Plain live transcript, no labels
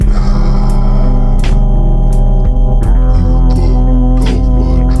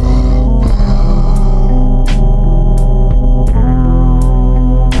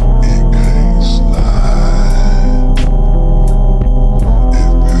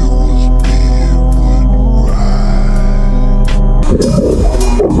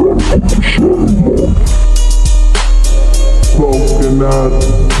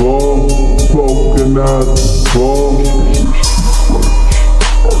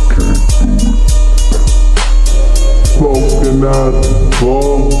Ait The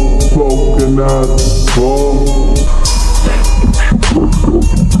Bo, Smokin Ait The Bo.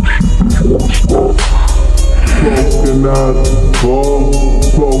 Smokin Ait The Bo,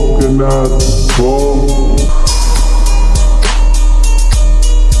 Smokin Ait The Bo.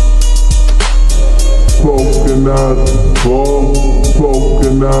 Smokin Ait The Bo,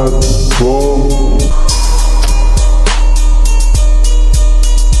 Smokin Ait The Bo.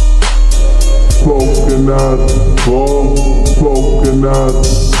 Smokin Ait The Bo, Smokin Ait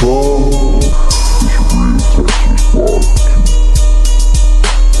The Bo.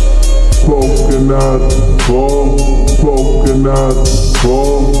 Smokin Ait The Bo, Smokin Ait The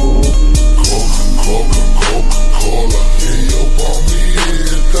Bo.